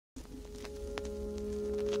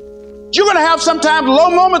You're going to have sometimes low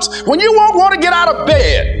moments when you won't want to get out of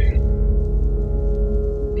bed.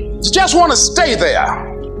 You just want to stay there.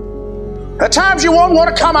 At times you won't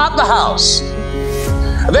want to come out the house.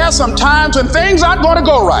 There are some times when things aren't going to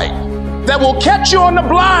go right, that will catch you on the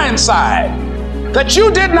blind side, that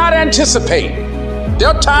you did not anticipate. There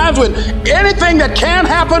are times when anything that can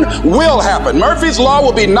happen will happen. Murphy's Law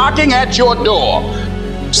will be knocking at your door.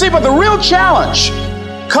 See, but the real challenge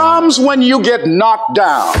comes when you get knocked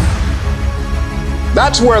down.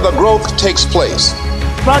 That's where the growth takes place.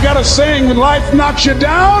 I got a saying, when life knocks you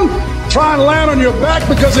down, try and land on your back,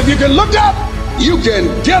 because if you can look up, you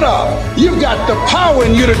can get up. You've got the power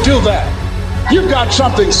in you to do that. You've got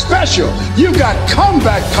something special. You've got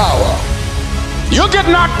comeback power. You'll get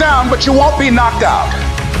knocked down, but you won't be knocked out.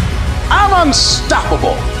 I'm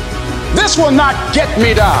unstoppable. This will not get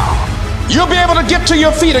me down. You'll be able to get to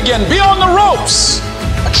your feet again, be on the ropes,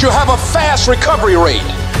 but you have a fast recovery rate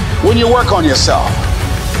when you work on yourself.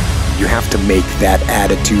 You have to make that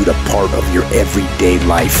attitude a part of your everyday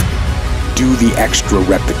life. Do the extra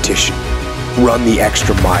repetition. Run the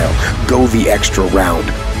extra mile. Go the extra round.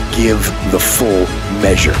 Give the full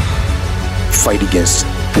measure. Fight against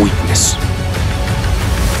weakness,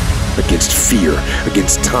 against fear,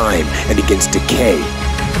 against time, and against decay.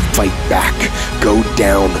 Fight back. Go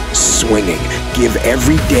down swinging. Give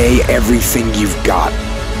every day everything you've got.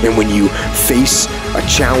 And when you face a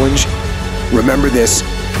challenge, remember this: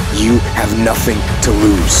 you have nothing to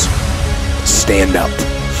lose. Stand up.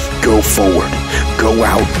 Go forward. Go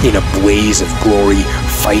out in a blaze of glory,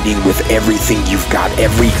 fighting with everything you've got,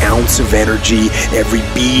 every ounce of energy, every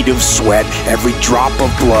bead of sweat, every drop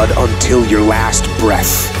of blood, until your last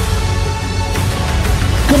breath.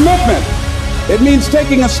 Commitment. It means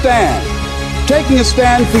taking a stand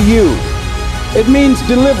for you. It means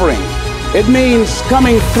delivering. It means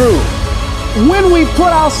coming through. When we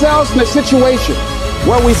put ourselves in a situation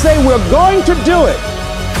where we say we're going to do it,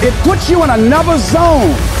 it puts you in another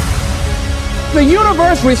zone. The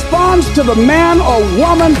universe responds to the man or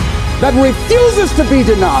woman that refuses to be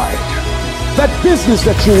denied. That business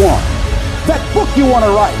that you want, that book you want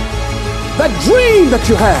to write, that dream that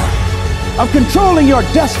you have of controlling your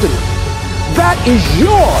destiny, that is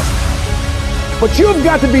yours. But you've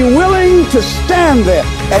got to be willing to stand there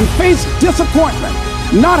and face disappointment,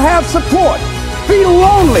 not have support, be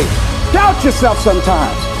lonely, doubt yourself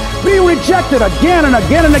sometimes, be rejected again and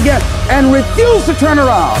again and again, and refuse to turn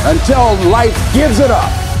around until life gives it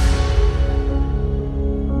up.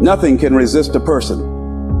 Nothing can resist a person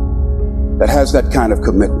that has that kind of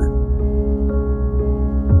commitment.